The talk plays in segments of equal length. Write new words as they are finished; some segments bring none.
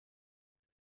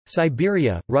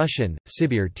Siberia, Russian,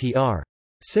 Sibir tr.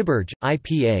 Sibirj,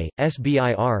 IPA,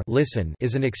 SBIR listen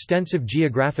is an extensive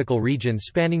geographical region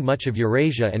spanning much of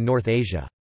Eurasia and North Asia.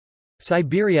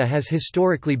 Siberia has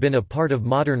historically been a part of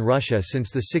modern Russia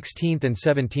since the 16th and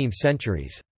 17th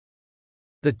centuries.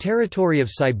 The territory of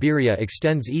Siberia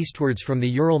extends eastwards from the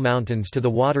Ural Mountains to the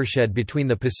watershed between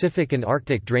the Pacific and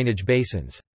Arctic drainage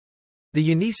basins.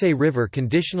 The Yenisei River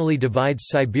conditionally divides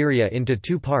Siberia into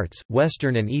two parts,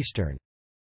 western and eastern.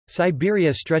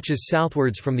 Siberia stretches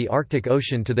southwards from the Arctic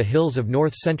Ocean to the hills of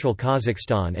north-central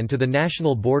Kazakhstan and to the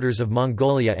national borders of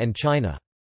Mongolia and China.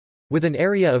 With an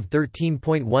area of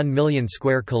 13.1 million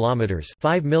square kilometers,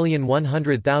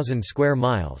 5,100,000 square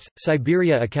miles,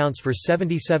 Siberia accounts for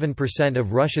 77%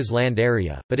 of Russia's land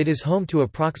area, but it is home to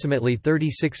approximately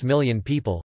 36 million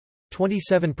people,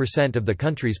 27% of the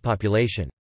country's population.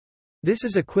 This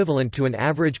is equivalent to an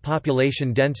average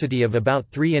population density of about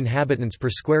 3 inhabitants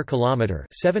per square kilometre,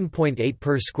 7.8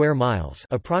 per square miles,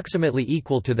 approximately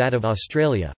equal to that of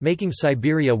Australia, making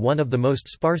Siberia one of the most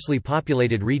sparsely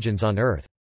populated regions on Earth.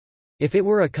 If it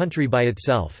were a country by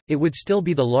itself, it would still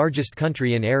be the largest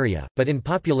country in area, but in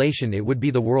population it would be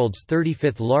the world's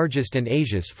 35th largest and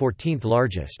Asia's 14th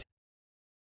largest.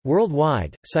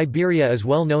 Worldwide, Siberia is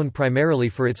well known primarily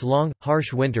for its long,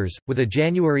 harsh winters, with a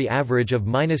January average of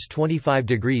 -25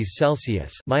 degrees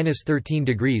Celsius (-13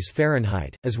 degrees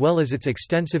Fahrenheit), as well as its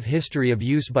extensive history of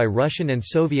use by Russian and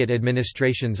Soviet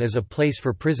administrations as a place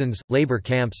for prisons, labor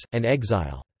camps, and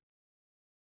exile.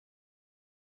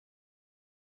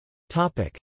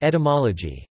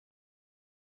 Etymology.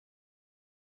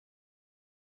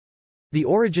 The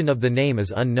origin of the name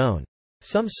is unknown.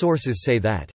 Some sources say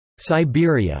that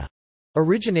Siberia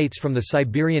originates from the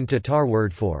Siberian Tatar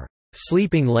word for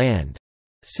sleeping land,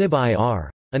 Sib-ir.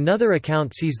 Another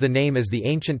account sees the name as the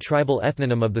ancient tribal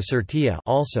ethnonym of the Surtia,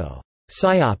 also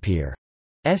Siapir,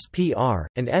 SPR,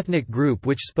 an ethnic group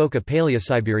which spoke a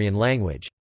Paleo-Siberian language.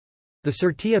 The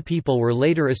Surtia people were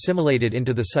later assimilated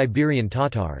into the Siberian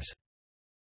Tatars.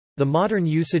 The modern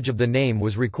usage of the name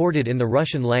was recorded in the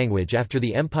Russian language after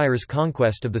the empire's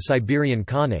conquest of the Siberian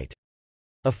Khanate.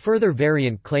 A further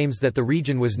variant claims that the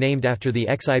region was named after the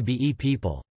Xibe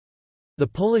people. The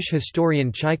Polish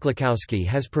historian Chyklikowski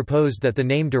has proposed that the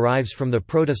name derives from the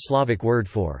Proto-Slavic word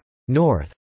for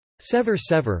north, sever,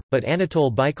 but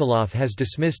Anatol Baikalov has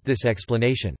dismissed this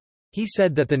explanation. He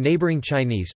said that the neighboring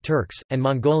Chinese, Turks, and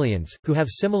Mongolians, who have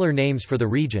similar names for the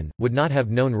region, would not have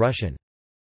known Russian.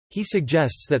 He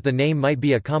suggests that the name might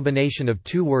be a combination of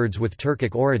two words with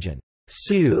Turkic origin,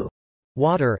 su,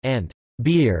 water, and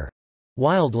bir,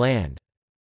 wild land.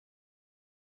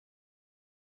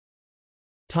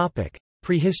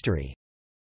 Prehistory.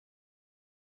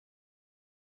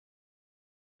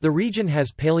 The region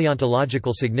has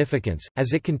paleontological significance,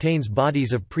 as it contains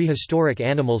bodies of prehistoric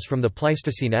animals from the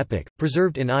Pleistocene epoch,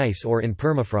 preserved in ice or in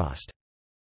permafrost.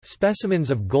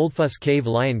 Specimens of Goldfuss cave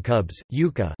lion cubs,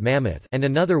 Yucca mammoth, and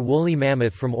another woolly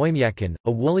mammoth from Oymyakon,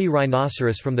 a woolly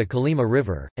rhinoceros from the Kolyma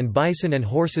River, and bison and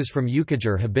horses from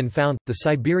Yukagir have been found. The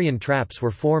Siberian traps were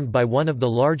formed by one of the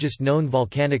largest known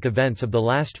volcanic events of the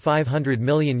last 500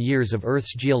 million years of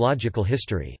Earth's geological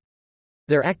history.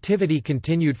 Their activity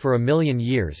continued for 1 million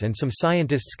years, and some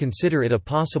scientists consider it a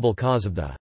possible cause of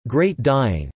the Great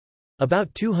Dying.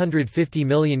 About 250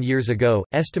 million years ago,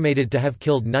 estimated to have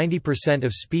killed 90%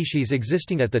 of species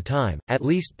existing at the time. At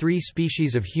least 3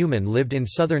 species of human lived in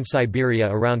southern Siberia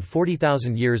around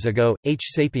 40,000 years ago: H.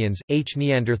 sapiens, H.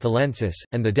 neanderthalensis,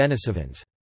 and the Denisovans.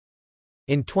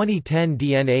 In 2010,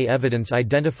 DNA evidence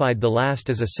identified the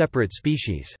last as a separate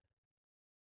species.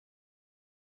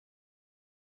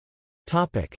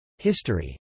 Topic: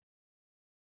 History.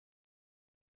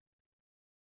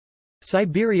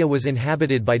 Siberia was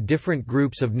inhabited by different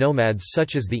groups of nomads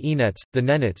such as the Enets, the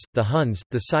Nenets, the Huns,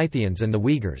 the Scythians and the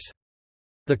Uyghurs.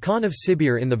 The Khan of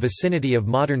Sibir in the vicinity of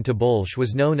modern Tobolsk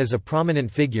was known as a prominent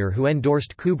figure who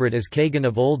endorsed Kubrat as Kagan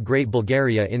of Old Great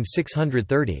Bulgaria in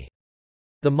 630.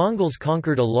 The Mongols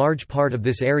conquered a large part of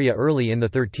this area early in the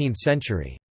 13th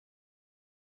century.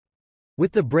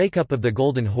 With the breakup of the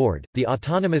Golden Horde, the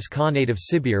autonomous Khanate of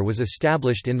Sibir was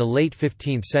established in the late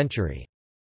 15th century.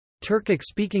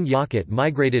 Turkic-speaking Yakut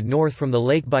migrated north from the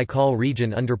Lake Baikal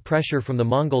region under pressure from the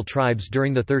Mongol tribes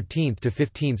during the 13th to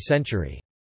 15th century.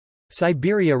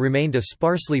 Siberia remained a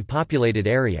sparsely populated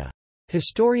area.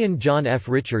 Historian John F.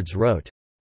 Richards wrote,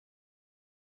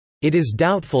 "It is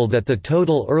doubtful that the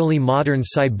total early modern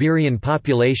Siberian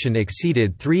population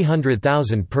exceeded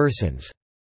 300,000 persons."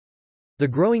 The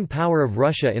growing power of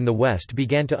Russia in the west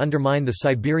began to undermine the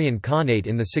Siberian Khanate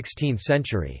in the 16th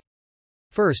century.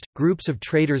 First, groups of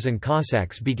traders and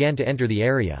Cossacks began to enter the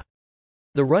area.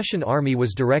 The Russian army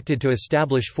was directed to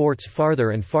establish forts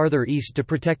farther and farther east to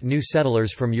protect new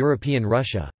settlers from European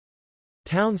Russia.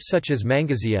 Towns such as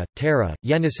Mangazia, Tara,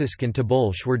 Yeniseisk and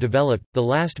Tobolsk were developed, the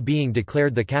last being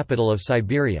declared the capital of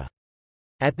Siberia.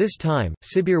 At this time,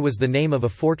 Sibir was the name of a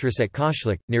fortress at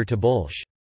Koshlik, near Tobolsk.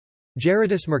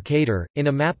 Gerardus Mercator, in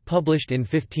a map published in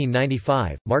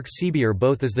 1595, marks Sibir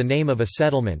both as the name of a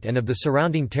settlement and of the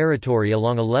surrounding territory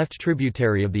along a left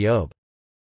tributary of the Ob.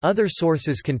 Other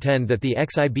sources contend that the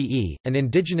Xibe, an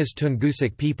indigenous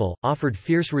Tungusic people, offered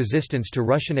fierce resistance to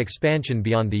Russian expansion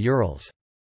beyond the Urals.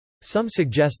 Some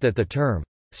suggest that the term,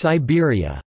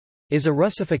 Siberia, is a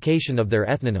Russification of their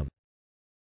ethnonym.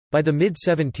 By the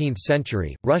mid-17th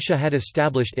century, Russia had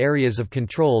established areas of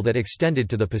control that extended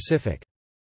to the Pacific.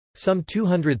 Some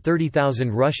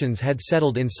 230,000 Russians had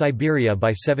settled in Siberia by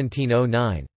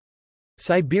 1709.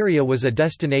 Siberia was a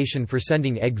destination for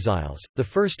sending exiles. The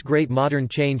first great modern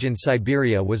change in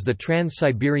Siberia was the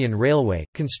Trans-Siberian Railway,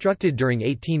 constructed during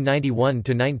 1891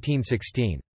 to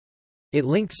 1916. It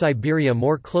linked Siberia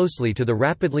more closely to the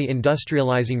rapidly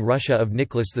industrializing Russia of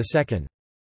Nicholas II.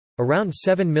 Around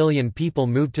 7 million people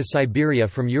moved to Siberia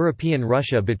from European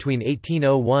Russia between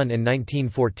 1801 and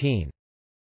 1914.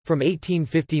 From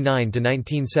 1859 to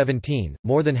 1917,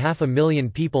 more than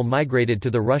 500,000 people migrated to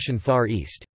the Russian Far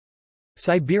East.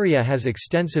 Siberia has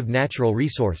extensive natural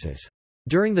resources.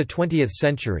 During the 20th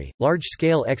century,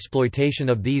 large-scale exploitation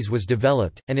of these was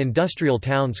developed, and industrial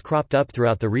towns cropped up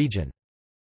throughout the region.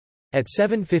 At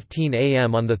 7:15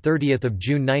 a.m. on 30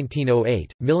 June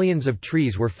 1908, millions of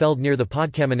trees were felled near the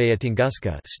Podkamenная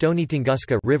Tunguska Stony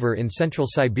Tunguska River in central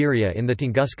Siberia in the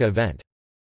Tunguska event.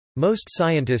 Most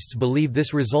scientists believe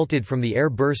this resulted from the air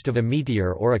burst of a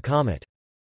meteor or a comet.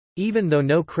 Even though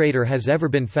no crater has ever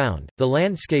been found, the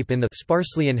landscape in the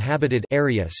sparsely inhabited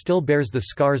area still bears the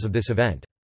scars of this event.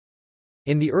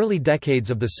 In the early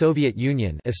decades of the Soviet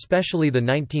Union, especially the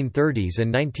 1930s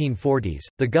and 1940s,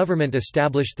 the government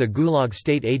established the Gulag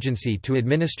State Agency to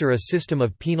administer a system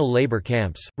of penal labor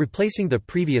camps, replacing the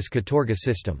previous Katorga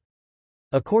system.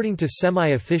 According to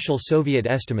semi-official Soviet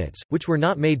estimates, which were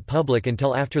not made public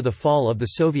until after the fall of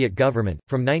the Soviet government,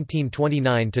 from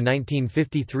 1929 to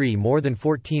 1953 more than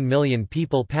 14 million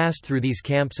people passed through these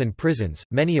camps and prisons,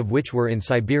 many of which were in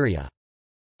Siberia.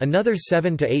 Another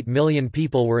 7 to 8 million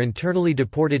people were internally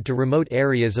deported to remote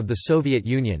areas of the Soviet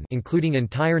Union, including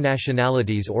entire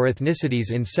nationalities or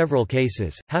ethnicities in several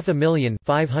cases.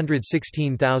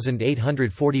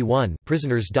 516,841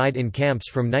 prisoners died in camps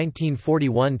from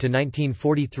 1941 to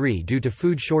 1943 due to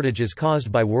food shortages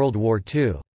caused by World War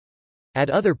II. At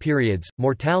other periods,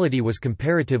 mortality was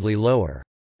comparatively lower.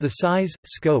 The size,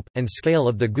 scope, and scale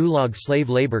of the Gulag slave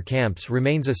labor camps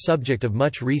remains a subject of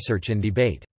much research and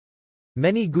debate.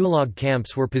 Many Gulag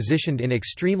camps were positioned in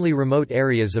extremely remote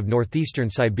areas of northeastern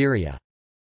Siberia.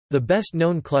 The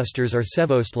best-known clusters are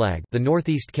Sevostlag, the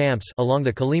northeast camps along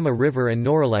the Kolyma River, and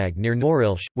Norilsk near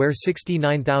Norilsk, where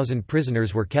 69,000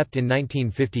 prisoners were kept in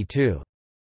 1952.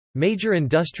 Major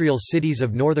industrial cities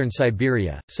of northern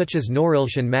Siberia, such as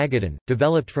Norilsk and Magadan,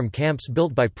 developed from camps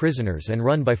built by prisoners and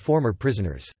run by former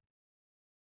prisoners.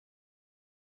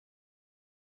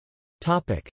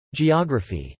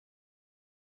 Geography.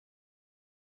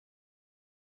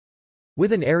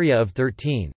 With an area of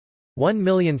 13.1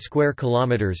 million square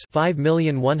kilometers,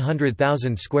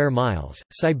 5,100,000 square miles,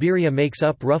 Siberia makes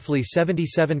up roughly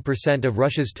 77% of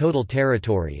Russia's total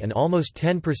territory and almost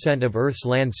 10% of Earth's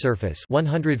land surface,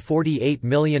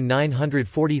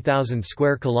 148,940,000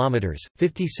 square kilometers,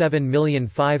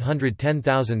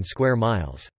 57,510,000 square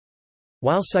miles.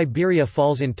 While Siberia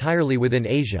falls entirely within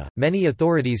Asia, many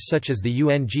authorities such as the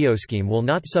UN Geoscheme will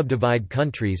not subdivide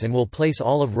countries and will place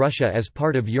all of Russia as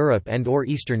part of Europe and/or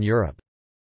Eastern Europe.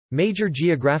 Major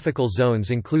geographical zones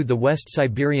include the West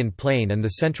Siberian Plain and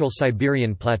the Central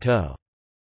Siberian Plateau.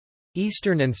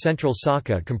 Eastern and Central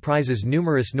Sakha comprises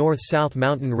numerous north-south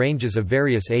mountain ranges of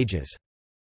various ages.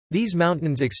 These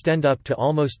mountains extend up to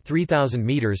almost 3,000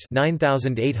 meters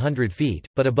 (9,800 feet),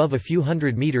 but above a few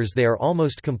hundred meters they are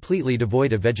almost completely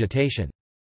devoid of vegetation.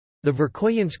 The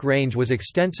Verkhoyansk Range was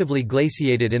extensively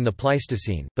glaciated in the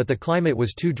Pleistocene, but the climate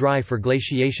was too dry for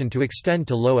glaciation to extend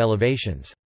to low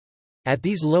elevations. At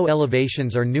these low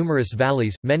elevations are numerous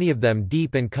valleys, many of them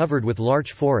deep and covered with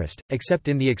larch forest, except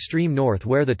in the extreme north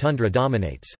where the tundra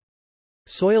dominates.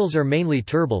 Soils are mainly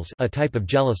turbals, a type of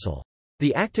gelisol.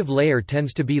 The active layer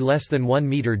tends to be less than 1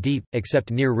 meter deep,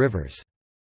 except near rivers.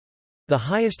 The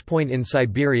highest point in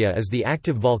Siberia is the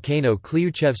active volcano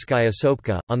Klyuchevskaya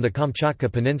Sopka, on the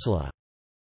Kamchatka Peninsula.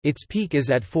 Its peak is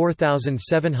at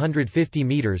 4,750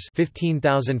 meters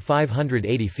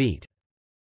 (15,580 feet).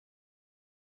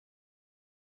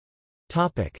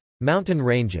 Mountain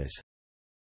ranges.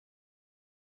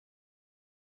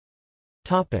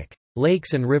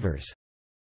 Lakes and rivers.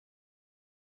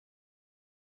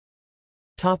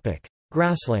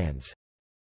 Grasslands.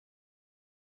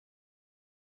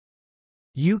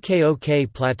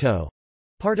 Ukok Plateau,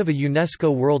 part of a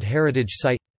UNESCO World Heritage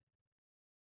Site.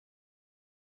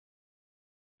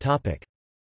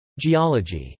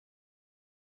 Geology.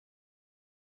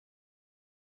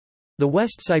 The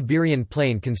West Siberian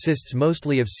Plain consists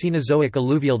mostly of Cenozoic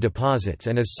alluvial deposits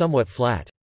and is somewhat flat.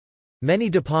 Many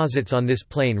deposits on this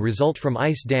plain result from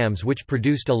ice dams which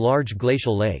produced a large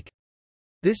glacial lake.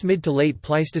 This mid to late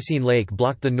Pleistocene lake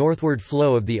blocked the northward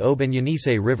flow of the Ob and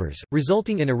Yenisei rivers,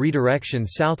 resulting in a redirection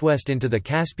southwest into the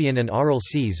Caspian and Aral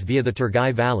seas via the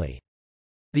Turgai Valley.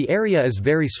 The area is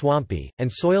very swampy,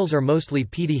 and soils are mostly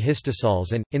peaty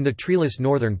histosols and, in the treeless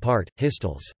northern part,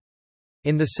 histels.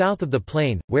 In the south of the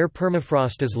plain, where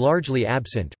permafrost is largely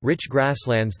absent, rich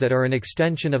grasslands that are an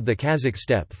extension of the Kazakh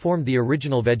steppe formed the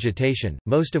original vegetation,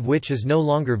 most of which is no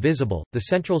longer visible. The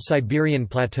Central Siberian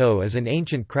Plateau is an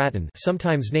ancient craton,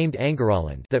 sometimes named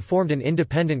Angaraland, that formed an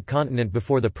independent continent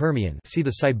before the Permian. See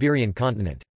the Siberian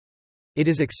continent. It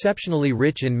is exceptionally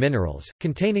rich in minerals,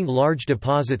 containing large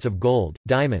deposits of gold,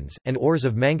 diamonds, and ores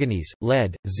of manganese,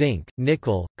 lead, zinc,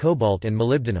 nickel, cobalt and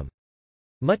molybdenum.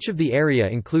 Much of the area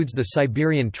includes the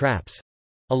Siberian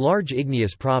Traps—a large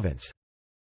igneous province.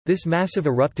 This massive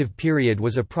eruptive period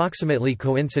was approximately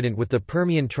coincident with the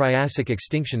Permian-Triassic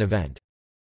extinction event.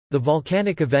 The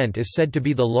volcanic event is said to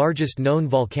be the largest known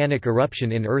volcanic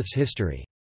eruption in Earth's history.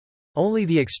 Only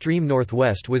the extreme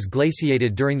northwest was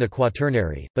glaciated during the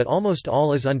Quaternary, but almost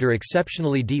all is under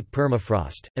exceptionally deep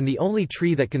permafrost, and the only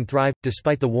tree that can thrive,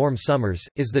 despite the warm summers,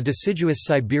 is the deciduous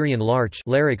Siberian larch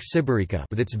Larix siberica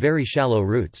with its very shallow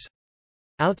roots.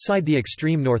 Outside the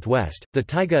extreme northwest, the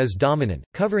taiga is dominant,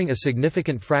 covering a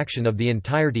significant fraction of the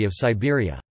entirety of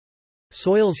Siberia.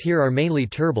 Soils here are mainly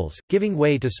turbals, giving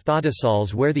way to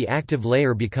spadisols where the active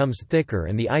layer becomes thicker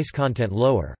and the ice content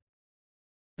lower.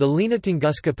 The Lena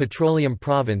Tunguska Petroleum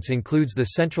Province includes the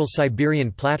Central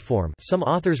Siberian Platform, some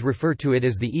authors refer to it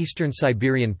as the Eastern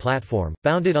Siberian Platform,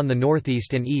 bounded on the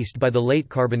northeast and east by the late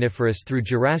Carboniferous through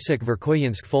Jurassic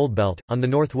Verkhoyansk Foldbelt, on the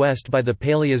northwest by the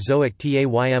Paleozoic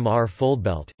Taymr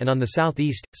Foldbelt, and on the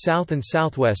southeast, south and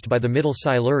southwest by the Middle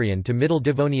Silurian to Middle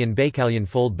Devonian Baikalian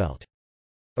Foldbelt.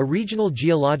 A regional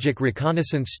geologic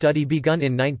reconnaissance study begun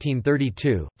in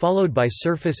 1932, followed by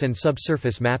surface and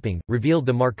subsurface mapping, revealed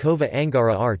the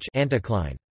Markova-Angara Arch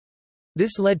anticline.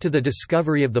 This led to the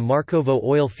discovery of the Markovo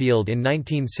oil field in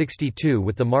 1962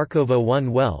 with the Markovo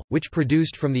 1 well, which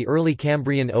produced from the early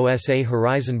Cambrian OSA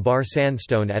horizon bar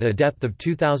sandstone at a depth of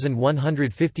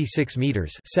 2,156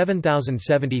 metres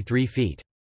 (7,073 feet).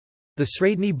 The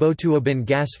Sredny Botuobin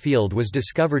gas field was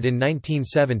discovered in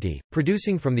 1970,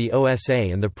 producing from the OSA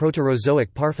and the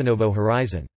Proterozoic Parfenovo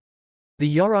horizon.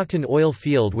 The Yaroktan oil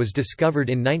field was discovered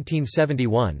in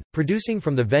 1971, producing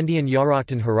from the Vendian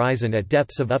Yaroktan horizon at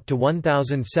depths of up to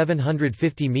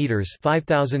 1,750 metres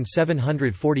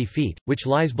 (5,740 feet), which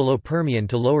lies below Permian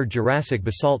to Lower Jurassic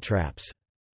basalt traps.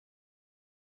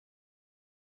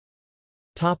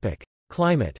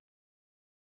 Climate.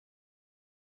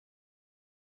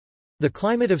 The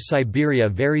climate of Siberia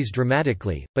varies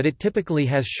dramatically, but it typically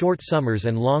has short summers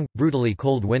and long, brutally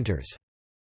cold winters.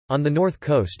 On the north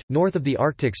coast, north of the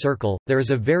Arctic Circle, there is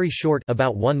a very short,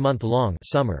 about 1 month long,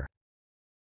 summer.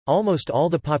 Almost all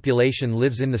the population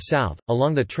lives in the south,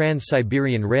 along the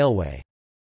Trans-Siberian Railway.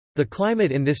 The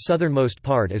climate in this southernmost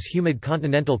part is humid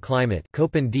continental climate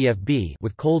Köppen DFB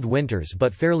with cold winters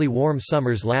but fairly warm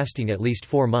summers lasting at least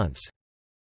 4 months.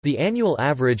 The annual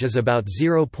average is about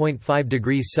 0.5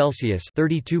 degrees Celsius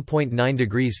 (32.9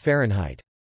 degrees Fahrenheit).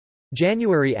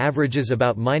 January averages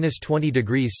about -20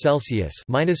 degrees Celsius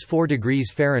 (-4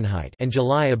 degrees Fahrenheit) and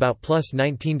July about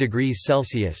 +19 degrees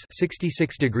Celsius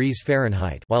 (66 degrees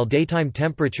Fahrenheit), while daytime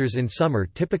temperatures in summer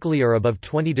typically are above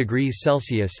 20 degrees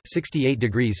Celsius (68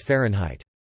 degrees Fahrenheit).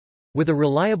 With a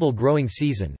reliable growing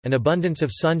season, an abundance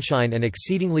of sunshine and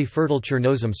exceedingly fertile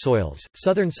Chernozem soils,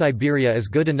 southern Siberia is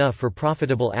good enough for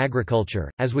profitable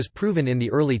agriculture, as was proven in the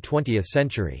early 20th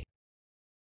century.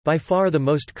 By far the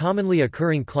most commonly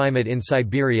occurring climate in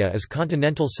Siberia is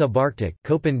continental subarctic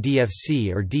Köppen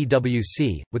DFC or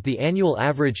DWC, with the annual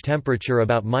average temperature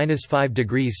about -5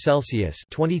 degrees Celsius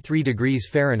 (23 degrees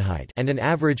Fahrenheit) and an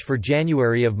average for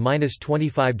January of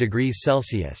 -25 degrees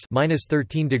Celsius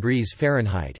 (-13 degrees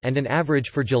Fahrenheit) and an average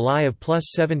for July of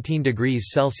 +17 degrees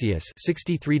Celsius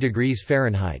 (63 degrees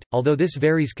Fahrenheit), although this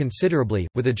varies considerably,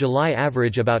 with a July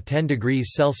average about 10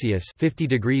 degrees Celsius (50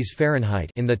 degrees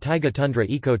Fahrenheit) in the taiga tundra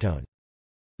ecotone.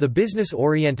 The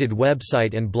business-oriented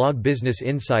website and blog Business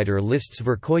Insider lists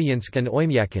Verkhoyansk and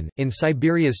Oymyakon, in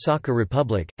Siberia's Sakha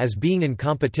Republic, as being in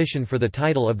competition for the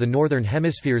title of the Northern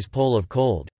Hemisphere's pole of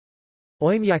cold.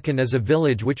 Oymyakon is a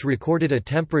village which recorded a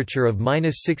temperature of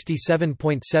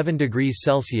 -67.7 degrees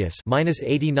Celsius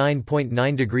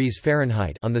 (-89.9 degrees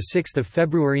Fahrenheit) on 6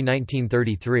 February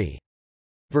 1933.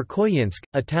 Verkhoyansk,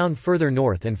 a town further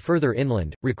north and further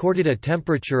inland, recorded a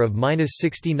temperature of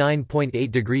 -69.8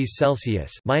 degrees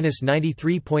Celsius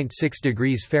 (-93.6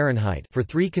 degrees Fahrenheit) for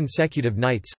 3 consecutive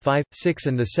nights, 5, 6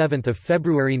 and 7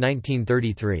 February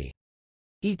 1933.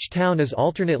 Each town is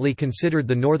alternately considered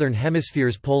the Northern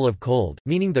Hemisphere's pole of cold,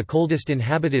 meaning the coldest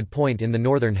inhabited point in the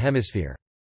Northern Hemisphere.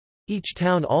 Each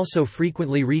town also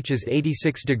frequently reaches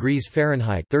 86 degrees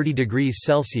Fahrenheit (30 degrees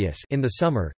Celsius) in the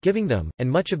summer, giving them, and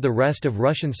much of the rest of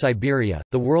Russian Siberia,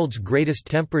 the world's greatest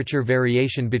temperature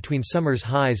variation between summer's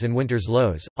highs and winter's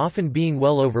lows, often being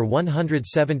well over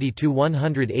 170 to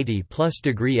 180 plus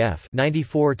degree F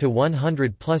 (94 to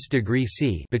 100 plus degree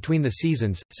C) between the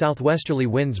seasons. Southwesterly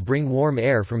winds bring warm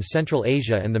air from Central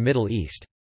Asia and the Middle East.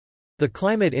 The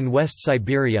climate in West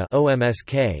Siberia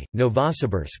 (OMSK,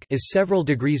 Novosibirsk) is several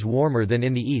degrees warmer than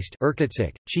in the east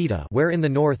Irkutsk, Chita, where in the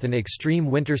north an extreme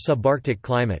winter subarctic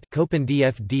climate Köppen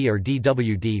DFD or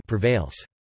DWD prevails.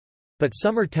 But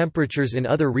summer temperatures in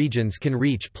other regions can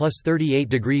reach +38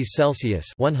 degrees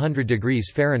Celsius (100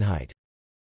 degrees Fahrenheit).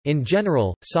 In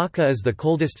general, Sakha is the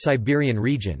coldest Siberian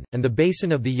region, and the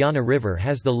basin of the Yana River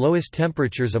has the lowest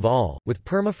temperatures of all, with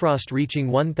permafrost reaching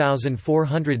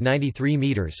 1,493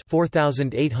 meters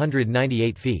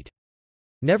 (4,898 feet).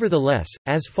 Nevertheless,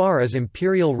 as far as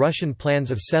Imperial Russian plans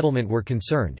of settlement were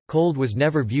concerned, cold was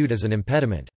never viewed as an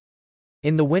impediment.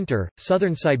 In the winter,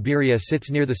 southern Siberia sits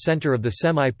near the center of the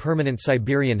semi-permanent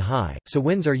Siberian high, so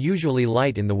winds are usually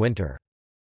light in the winter.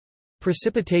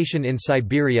 Precipitation in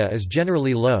Siberia is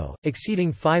generally low,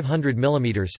 exceeding 500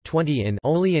 mm (20 in)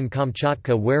 only in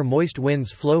Kamchatka, where moist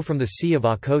winds flow from the Sea of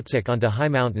Okhotsk onto high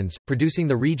mountains, producing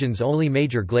the region's only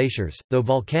major glaciers, though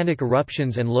volcanic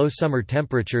eruptions and low summer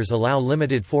temperatures allow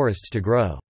limited forests to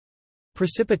grow.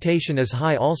 Precipitation is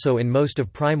high also in most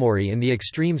of Primorye in the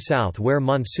extreme south, where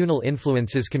monsoonal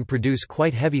influences can produce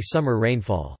quite heavy summer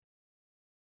rainfall.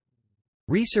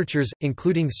 Researchers,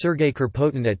 including Sergei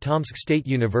Karpotin at Tomsk State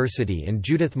University and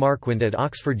Judith Marquand at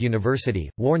Oxford University,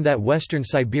 warn that western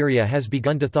Siberia has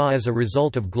begun to thaw as a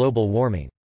result of global warming.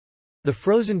 The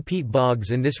frozen peat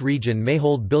bogs in this region may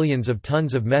hold billions of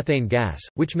tons of methane gas,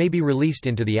 which may be released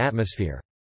into the atmosphere.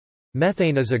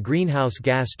 Methane is a greenhouse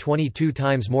gas 22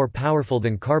 times more powerful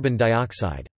than carbon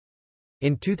dioxide.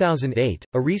 In 2008,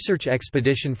 a research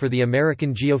expedition for the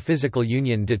American Geophysical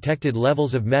Union detected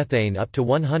levels of methane up to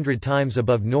 100 times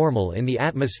above normal in the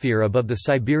atmosphere above the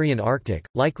Siberian Arctic,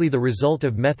 likely the result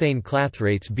of methane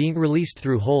clathrates being released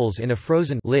through holes in a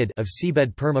frozen lid of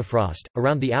seabed permafrost,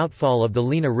 around the outfall of the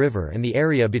Lena River and the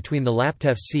area between the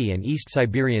Laptev Sea and East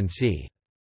Siberian Sea.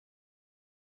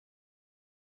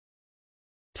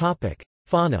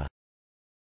 Fauna.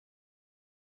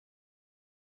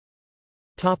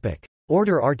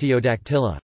 Order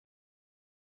Artiodactyla.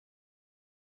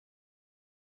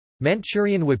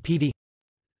 Manchurian wapiti,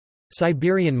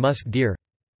 Siberian musk deer.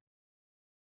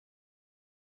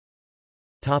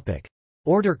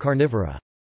 Order Carnivora.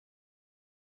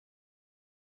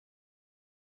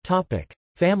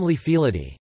 Family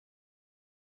Felidae.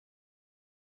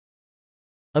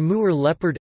 Amur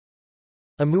leopard,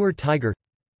 Amur tiger.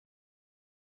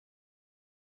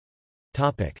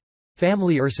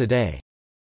 Family Ursidae.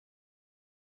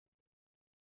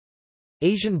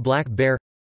 Asian black bear,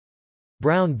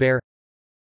 brown bear,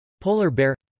 polar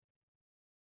bear.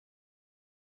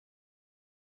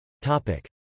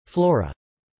 Flora.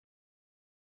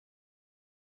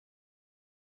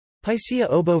 Picea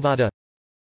obovata,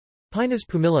 Pinus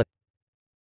pumila.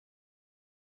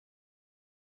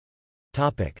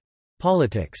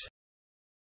 Politics.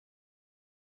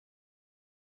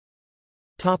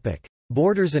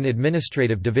 Borders and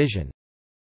administrative division.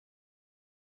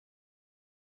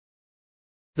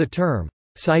 The term,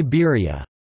 Siberia,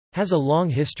 has a long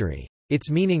history. Its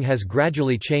meaning has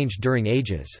gradually changed during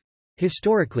ages.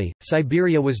 Historically,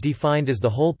 Siberia was defined as the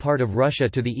whole part of Russia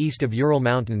to the east of Ural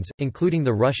Mountains, including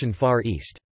the Russian Far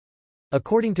East.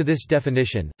 According to this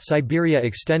definition, Siberia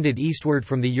extended eastward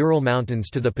from the Ural Mountains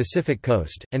to the Pacific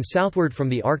coast, and southward from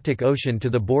the Arctic Ocean to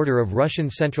the border of Russian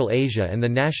Central Asia and the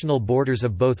national borders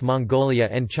of both Mongolia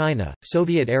and China.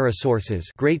 Soviet-era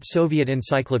sources, Great Soviet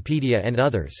Encyclopedia and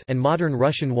others, and modern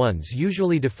Russian ones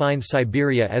usually define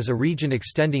Siberia as a region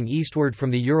extending eastward from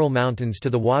the Ural Mountains to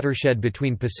the watershed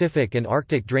between Pacific and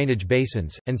Arctic drainage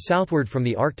basins, and southward from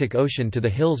the Arctic Ocean to the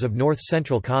hills of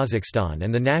north-central Kazakhstan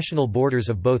and the national borders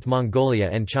of both Mongolia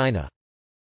and China.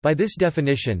 By this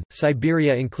definition,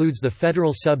 Siberia includes the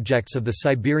federal subjects of the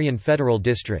Siberian Federal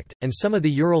District, and some of the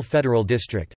Ural Federal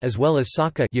District, as well as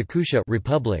Sakha Yakutia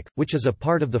Republic, which is a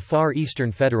part of the Far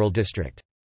Eastern Federal District.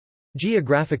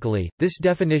 Geographically, this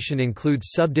definition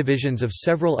includes subdivisions of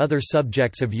several other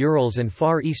subjects of Urals and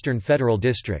Far Eastern Federal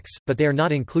Districts, but they are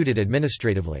not included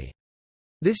administratively.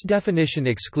 This definition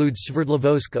excludes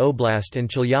Sverdlovsk Oblast and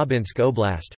Chelyabinsk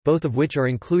Oblast, both of which are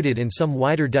included in some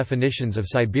wider definitions of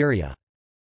Siberia.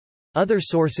 Other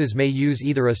sources may use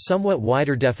either a somewhat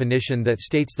wider definition that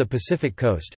states the Pacific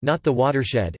coast, not the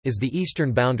watershed, is the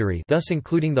eastern boundary, thus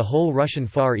including the whole Russian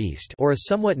Far East, or a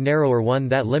somewhat narrower one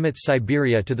that limits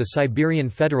Siberia to the Siberian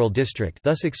Federal District,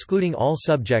 thus excluding all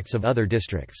subjects of other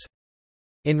districts.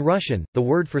 In Russian, the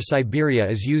word for Siberia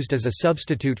is used as a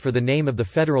substitute for the name of the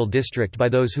federal district by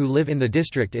those who live in the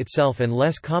district itself and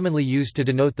less commonly used to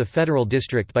denote the federal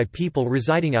district by people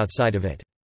residing outside of it.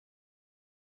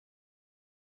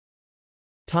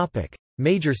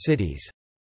 Major cities.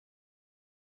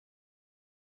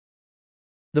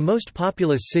 The most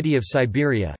populous city of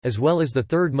Siberia, as well as the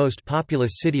third most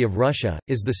populous city of Russia,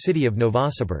 is the city of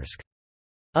Novosibirsk.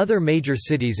 Other major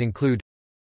cities include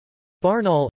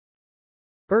Barnaul,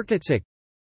 Irkutsk,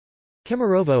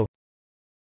 Kemerovo,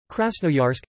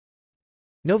 Krasnoyarsk,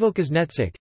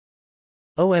 Novokuznetsk,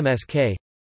 Omsk,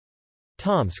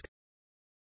 Tomsk.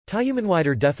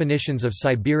 Tyumenwider definitions of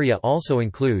Siberia also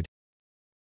include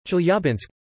Chelyabinsk,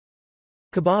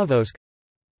 Khabarovsk,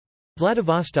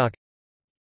 Vladivostok,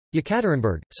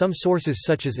 Yekaterinburg. Some sources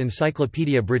such as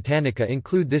Encyclopaedia Britannica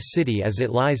include this city as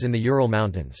it lies in the Ural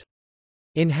Mountains.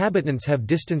 Inhabitants have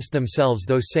distanced themselves,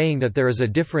 though, saying that there is a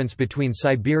difference between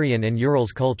Siberian and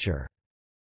Urals culture.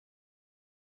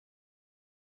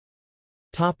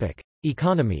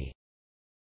 Economy.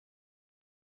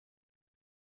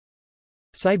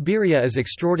 Siberia is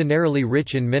extraordinarily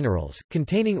rich in minerals,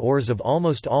 containing ores of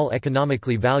almost all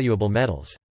economically valuable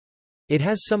metals. It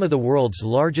has some of the world's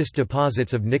largest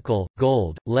deposits of nickel,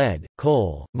 gold, lead,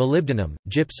 coal, molybdenum,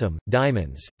 gypsum,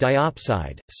 diamonds,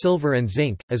 diopside, silver and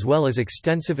zinc, as well as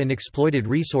extensive and exploited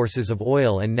resources of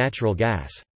oil and natural gas.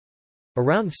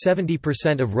 Around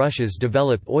 70% of Russia's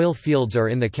developed oil fields are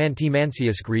in the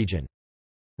Khanty-Mansiysk region.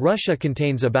 Russia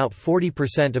contains about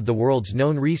 40% of the world's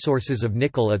known resources of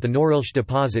nickel at the Norilsk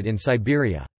deposit in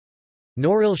Siberia.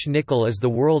 Norilsk nickel is the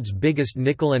world's biggest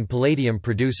nickel and palladium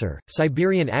producer.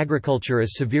 Siberian agriculture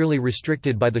is severely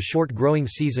restricted by the short growing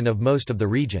season of most of the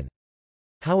region.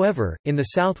 However, in the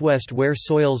southwest, where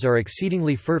soils are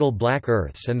exceedingly fertile black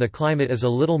earths and the climate is a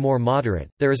little more moderate,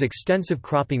 there is extensive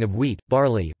cropping of wheat,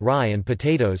 barley, rye and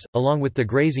potatoes, along with the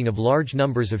grazing of large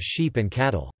numbers of sheep and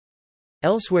cattle.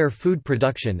 Elsewhere, food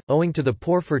production, owing to the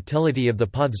poor fertility of the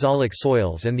podzolic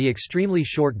soils and the extremely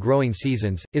short growing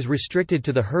seasons, is restricted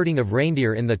to the herding of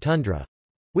reindeer in the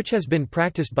tundra—which has been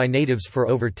practiced by natives for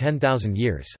over 10,000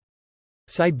 years.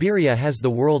 Siberia has the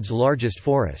world's largest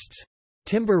forests.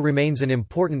 Timber remains an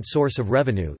important source of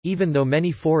revenue, even though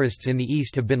many forests in the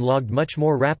east have been logged much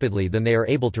more rapidly than they are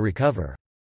able to recover.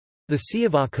 The Sea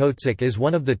of Okhotsk is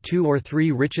one of the 2 or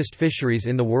 3 richest fisheries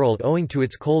in the world owing to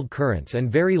its cold currents and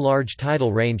very large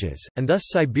tidal ranges, and thus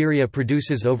Siberia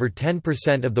produces over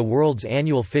 10% of the world's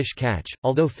annual fish catch.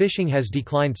 Although fishing has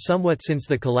declined somewhat since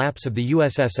the collapse of the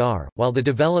USSR, while the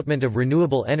development of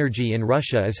renewable energy in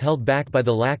Russia is held back by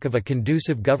the lack of a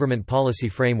conducive government policy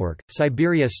framework,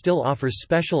 Siberia still offers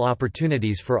special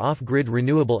opportunities for off-grid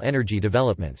renewable energy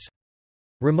developments.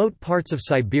 Remote parts of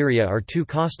Siberia are too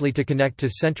costly to connect to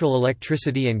central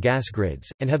electricity and gas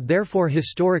grids, and have therefore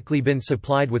historically been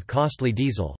supplied with costly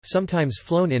diesel, sometimes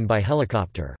flown in by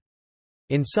helicopter.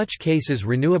 In such cases,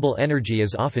 renewable energy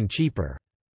is often cheaper.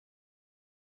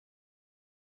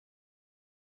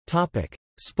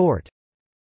 Sport.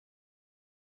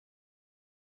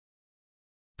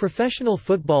 Professional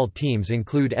football teams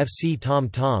include FC Tom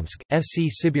Tomsk, FC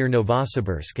Sibir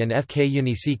Novosibirsk and FK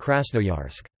Yenisei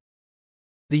Krasnoyarsk.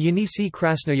 The Yenisei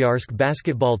Krasnoyarsk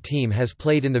basketball team has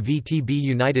played in the VTB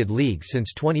United League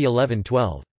since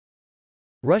 2011-12.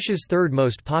 Russia's third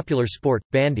most popular sport,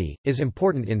 bandy, is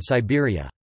important in Siberia.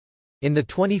 In the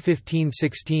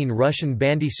 2015-16 Russian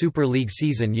Bandy Super League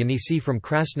season, Yenisei from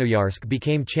Krasnoyarsk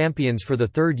became champions for the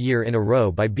third year in a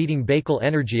row by beating Baikal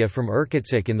Energia from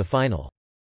Irkutsk in the final.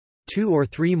 2 or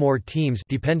 3 more teams,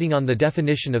 depending on the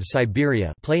definition of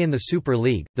Siberia, play in the Super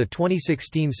League. The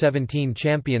 2016-17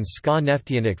 champions SKA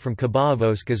Neftyanik from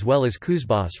Khabarovsk as well as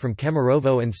Kuzbas from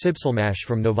Kemerovo and Sibselmash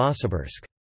from Novosibirsk.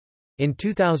 In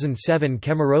 2007,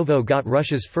 Kemerovo got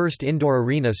Russia's first indoor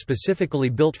arena specifically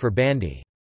built for bandy.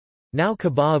 Now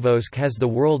Khabarovsk has the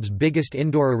world's biggest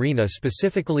indoor arena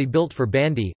specifically built for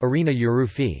bandy, Arena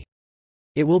Yurufi.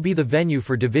 It will be the venue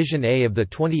for Division A of the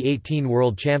 2018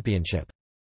 World Championship.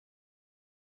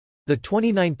 The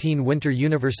 2019 Winter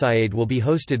Universiade will be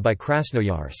hosted by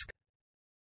Krasnoyarsk.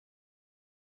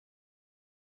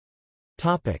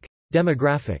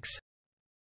 Demographics.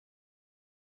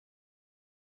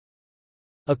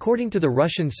 According to the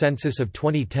Russian census of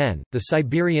 2010, the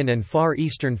Siberian and Far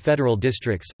Eastern federal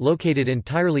districts, located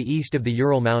entirely east of the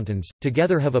Ural Mountains,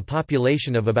 together have a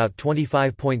population of about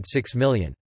 25.6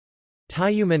 million.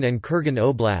 Tyumen and Kurgan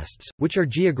oblasts, which are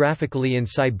geographically in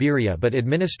Siberia but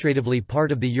administratively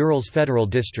part of the Urals Federal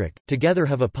District, together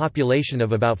have a population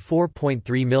of about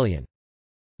 4.3 million.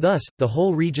 Thus, the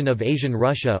whole region of Asian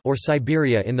Russia, or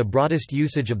Siberia in the broadest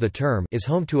usage of the term, is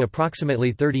home to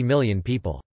approximately 30 million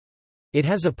people. It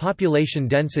has a population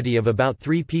density of about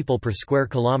 3 people per square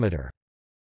kilometre.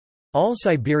 All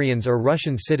Siberians are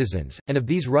Russian citizens, and of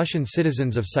these Russian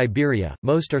citizens of Siberia,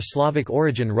 most are Slavic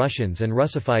origin Russians and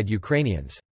Russified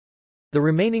Ukrainians. The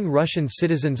remaining Russian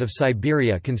citizens of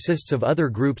Siberia consists of other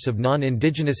groups of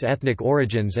non-indigenous ethnic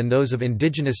origins and those of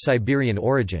indigenous Siberian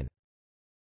origin.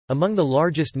 Among the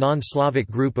largest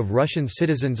non-Slavic group of Russian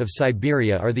citizens of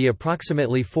Siberia are the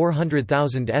approximately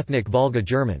 400,000 ethnic Volga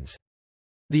Germans.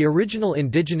 The original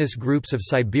indigenous groups of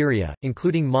Siberia,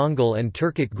 including Mongol and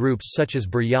Turkic groups such as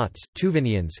Buryats,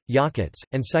 Tuvinians, Yakuts,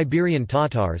 and Siberian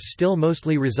Tatars still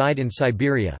mostly reside in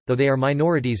Siberia, though they are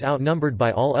minorities outnumbered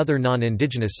by all other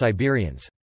non-indigenous Siberians.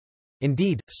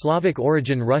 Indeed, Slavic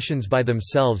origin Russians by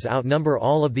themselves outnumber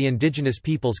all of the indigenous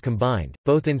peoples combined,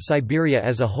 both in Siberia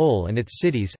as a whole and its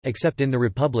cities, except in the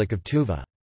Republic of Tuva.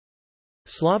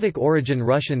 Slavic origin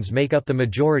Russians make up the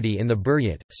majority in the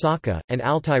Buryat, Sakha, and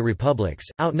Altai republics,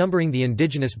 outnumbering the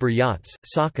indigenous Buryats,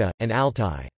 Sakha, and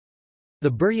Altai. The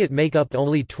Buryat make up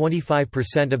only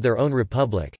 25% of their own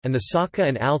republic, and the Sakha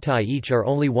and Altai each are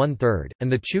only 1/3,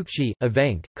 and the Chukchi,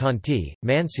 Evenk, Khanty,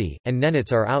 Mansi, and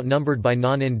Nenets are outnumbered by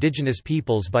non-indigenous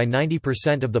peoples by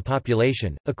 90% of the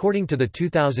population. According to the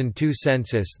 2002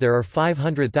 census, there are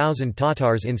 500,000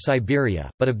 Tatars in Siberia,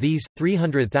 but of these,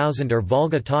 300,000 are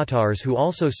Volga Tatars who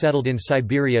also settled in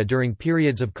Siberia during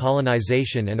periods of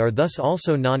colonization and are thus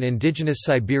also non-indigenous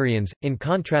Siberians, in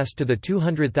contrast to the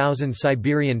 200,000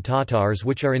 Siberian Tatars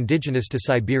which are indigenous to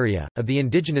Siberia. Of the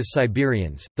indigenous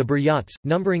Siberians, the Buryats,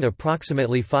 numbering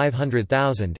approximately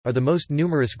 500,000, are the most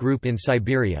numerous group in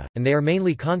Siberia, and they are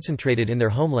mainly concentrated in their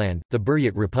homeland, the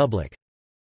Buryat Republic.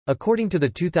 According to the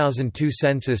 2002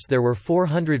 census, there were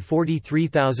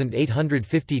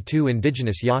 443,852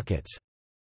 indigenous Yakuts.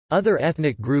 Other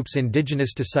ethnic groups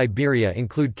indigenous to Siberia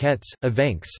include Kets,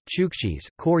 Evenks, Chukchis,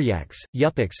 Koryaks,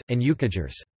 Yupiks, and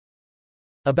Yukagers.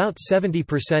 About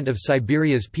 70% of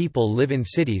Siberia's people live in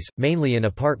cities, mainly in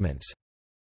apartments.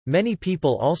 Many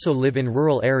people also live in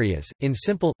rural areas, in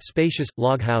simple, spacious,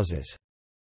 log houses.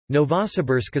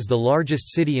 Novosibirsk is the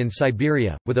largest city in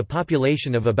Siberia, with a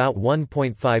population of about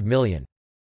 1.5 million.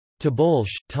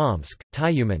 Tobolsk, Tomsk,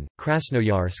 Tyumen,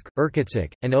 Krasnoyarsk,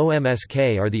 Irkutsk, and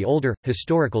Omsk are the older,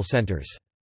 historical centers.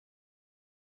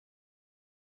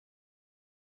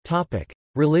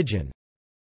 Religion.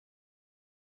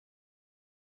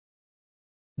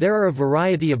 There are a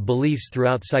variety of beliefs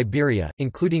throughout Siberia,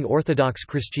 including Orthodox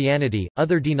Christianity,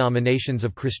 other denominations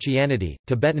of Christianity,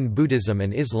 Tibetan Buddhism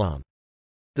and Islam.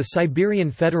 The Siberian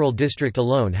Federal District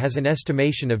alone has an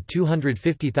estimation of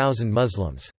 250,000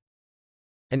 Muslims.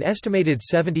 An estimated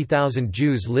 70,000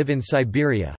 Jews live in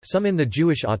Siberia, some in the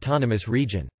Jewish Autonomous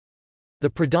Region. The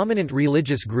predominant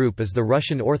religious group is the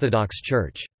Russian Orthodox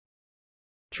Church.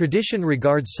 Tradition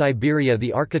regards Siberia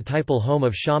the archetypal home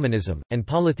of shamanism, and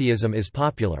polytheism is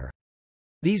popular.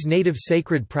 These native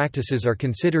sacred practices are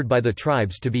considered by the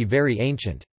tribes to be very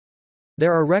ancient.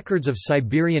 There are records of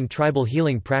Siberian tribal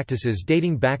healing practices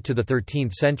dating back to the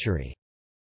 13th century.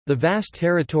 The vast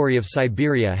territory of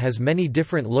Siberia has many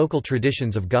different local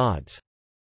traditions of gods.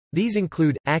 These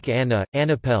include, Ak Anna,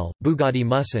 Anapel, Bugadi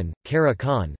Musan, Kara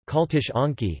Khan, Kaltish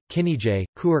Anki, Kinijay,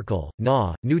 Kuarkal,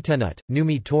 Na, Nutenut,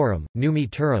 Numi Torum, Numi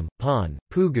Turum, Pan,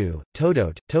 Pugu,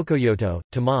 Todot, Tokoyoto,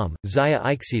 Tamam, Zaya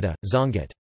Iksita,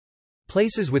 Zongat.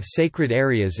 Places with sacred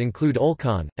areas include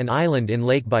Olkhon, an island in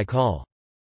Lake Baikal.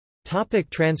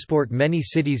 Transport. Many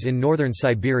cities in northern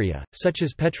Siberia, such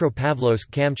as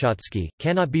Petropavlovsk-Kamchatsky,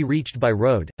 cannot be reached by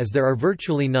road, as there are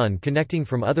virtually none connecting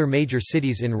from other major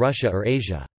cities in Russia or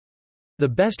Asia. The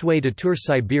best way to tour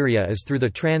Siberia is through the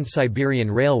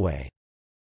Trans-Siberian Railway.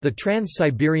 The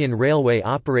Trans-Siberian Railway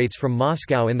operates from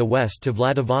Moscow in the west to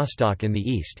Vladivostok in the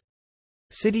east.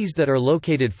 Cities that are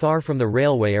located far from the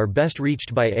railway are best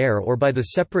reached by air or by the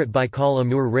separate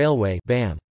Baikal-Amur Railway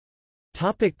 (BAM).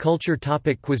 Culture.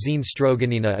 Cuisine.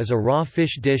 Stroganina is a raw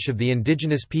fish dish of the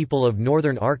indigenous people of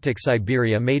northern Arctic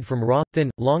Siberia made from raw,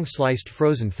 thin, long-sliced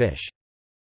frozen fish.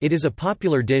 It is a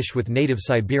popular dish with native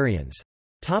Siberians.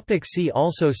 See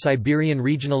also Siberian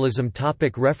regionalism.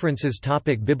 References.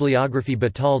 Bibliography.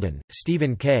 Batalden,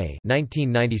 Stephen K.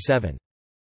 1997.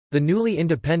 The Newly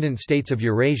Independent States of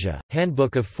Eurasia,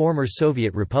 Handbook of Former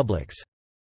Soviet Republics.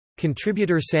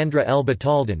 Contributor Sandra L.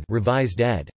 Batalden, revised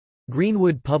ed.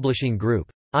 Greenwood Publishing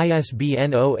Group.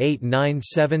 ISBN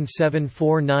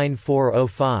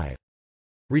 0897749405.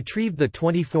 Retrieved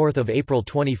 24 April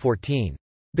 2014.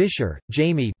 Bisher,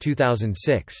 Jamie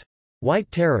 2006. White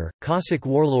Terror, Cossack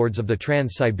Warlords of the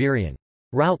Trans-Siberian.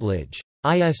 Routledge.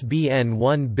 ISBN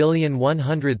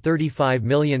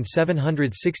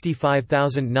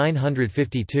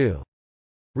 1135765952.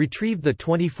 Retrieved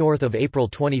 24 April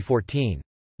 2014.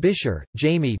 Bisher,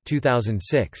 Jamie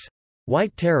 2006.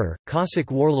 White Terror, Cossack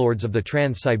Warlords of the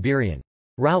Trans-Siberian.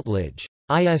 Routledge.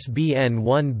 ISBN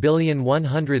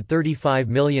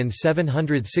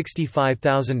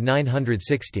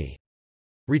 1135765960.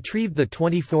 Retrieved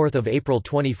 24 April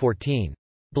 2014.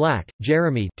 Black,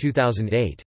 Jeremy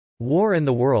 2008. War and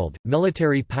the World,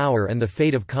 Military Power and the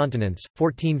Fate of Continents,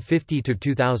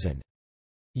 1450–2000.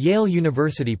 Yale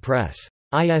University Press.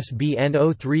 ISBN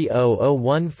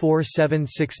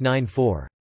 0300147694.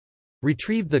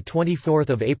 Retrieved 24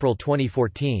 April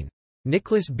 2014.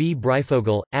 Nicholas B.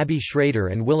 Breifogel, Abby Schrader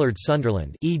and Willard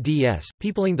Sunderland eds,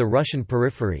 Peopling the Russian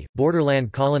Periphery,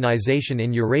 Borderland Colonization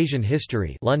in Eurasian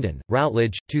History London,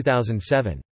 Routledge,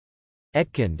 2007.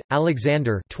 Etkind,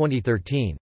 Alexander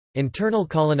 2013. Internal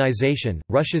Colonization,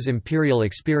 Russia's Imperial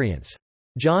Experience.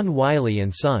 John Wiley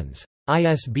 & Sons.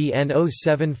 ISBN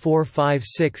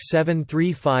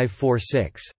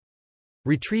 0745673546.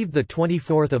 Retrieved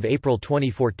 24 April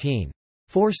 2014.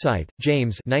 Forsyth,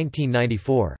 James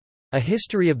 1994. A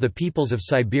History of the Peoples of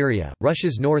Siberia,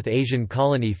 Russia's North Asian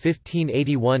Colony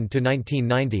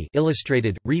 1581–1990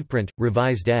 illustrated, reprint,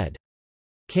 revised ed.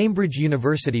 Cambridge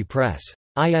University Press.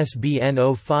 ISBN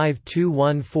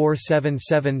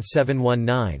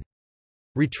 0521477719.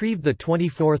 Retrieved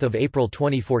 24 April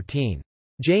 2014.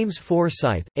 James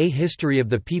Forsyth, A History of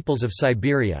the Peoples of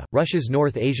Siberia, Russia's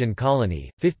North Asian Colony,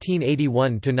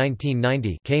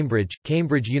 1581–1990 Cambridge,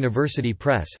 Cambridge University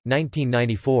Press,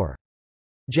 1994.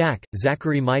 Jack,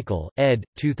 Zachary Michael, ed.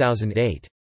 2008.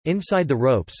 Inside the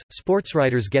Ropes,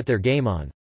 Sportswriters Get Their Game On.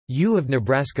 U of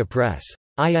Nebraska Press.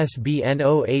 ISBN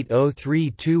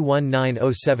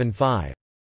 0803219075.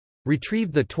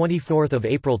 Retrieved 24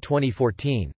 April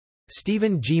 2014.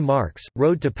 Stephen G. Marks,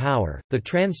 Road to Power, The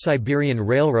Trans-Siberian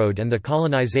Railroad and the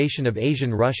Colonization of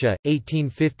Asian Russia,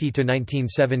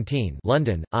 1850–1917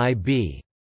 London, I.B.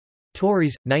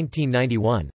 Tauris,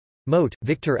 1991. Mote,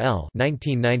 Victor L.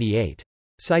 1998.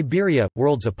 Siberia,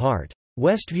 Worlds Apart.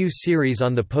 Westview Series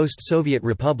on the Post-Soviet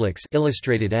Republics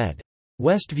Illustrated ed.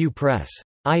 Westview Press.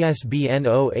 ISBN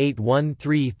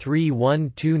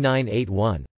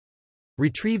 0813312981.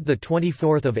 Retrieved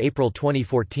 24 April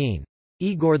 2014.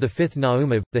 Igor V.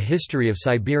 Naumov, The History of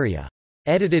Siberia.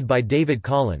 Edited by David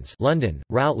Collins London,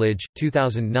 Routledge,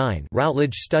 2009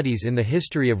 Routledge Studies in the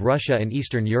History of Russia and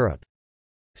Eastern Europe.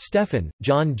 Stefan,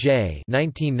 John J.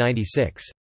 1996.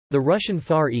 The Russian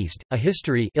Far East, A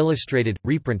History Illustrated,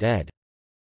 reprint ed.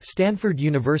 Stanford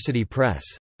University Press.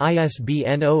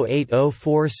 ISBN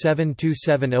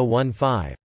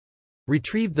 0804727015.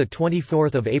 Retrieved 24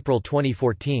 April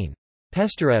 2014.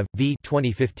 Pesterev, V.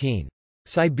 2015.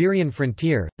 Siberian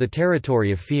Frontier, The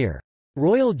Territory of Fear.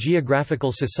 Royal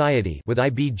Geographical Society with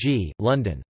IBG,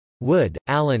 London. Wood,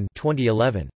 Alan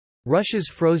 2011. Russia's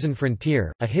Frozen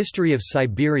Frontier, A History of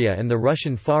Siberia and the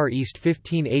Russian Far East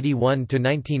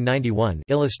 1581–1991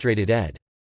 Illustrated ed.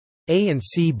 A and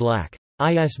C. Black.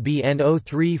 ISBN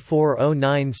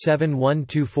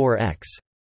 0340971224-X.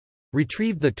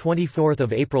 Retrieved 24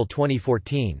 April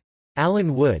 2014.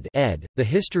 Alan Wood ed., The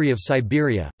History of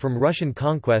Siberia, From Russian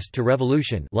Conquest to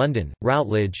Revolution London,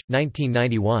 Routledge,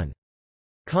 1991.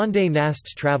 Condé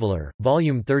Nast's Traveller,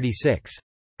 Volume 36.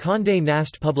 Condé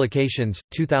Nast Publications,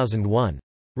 2001.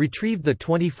 Retrieved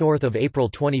 24 April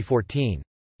 2014.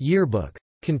 Yearbook.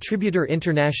 Contributor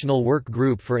International Work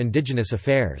Group for Indigenous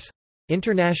Affairs.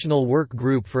 International Work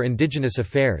Group for Indigenous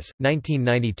Affairs,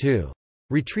 1992.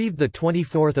 Retrieved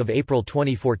 24 April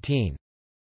 2014.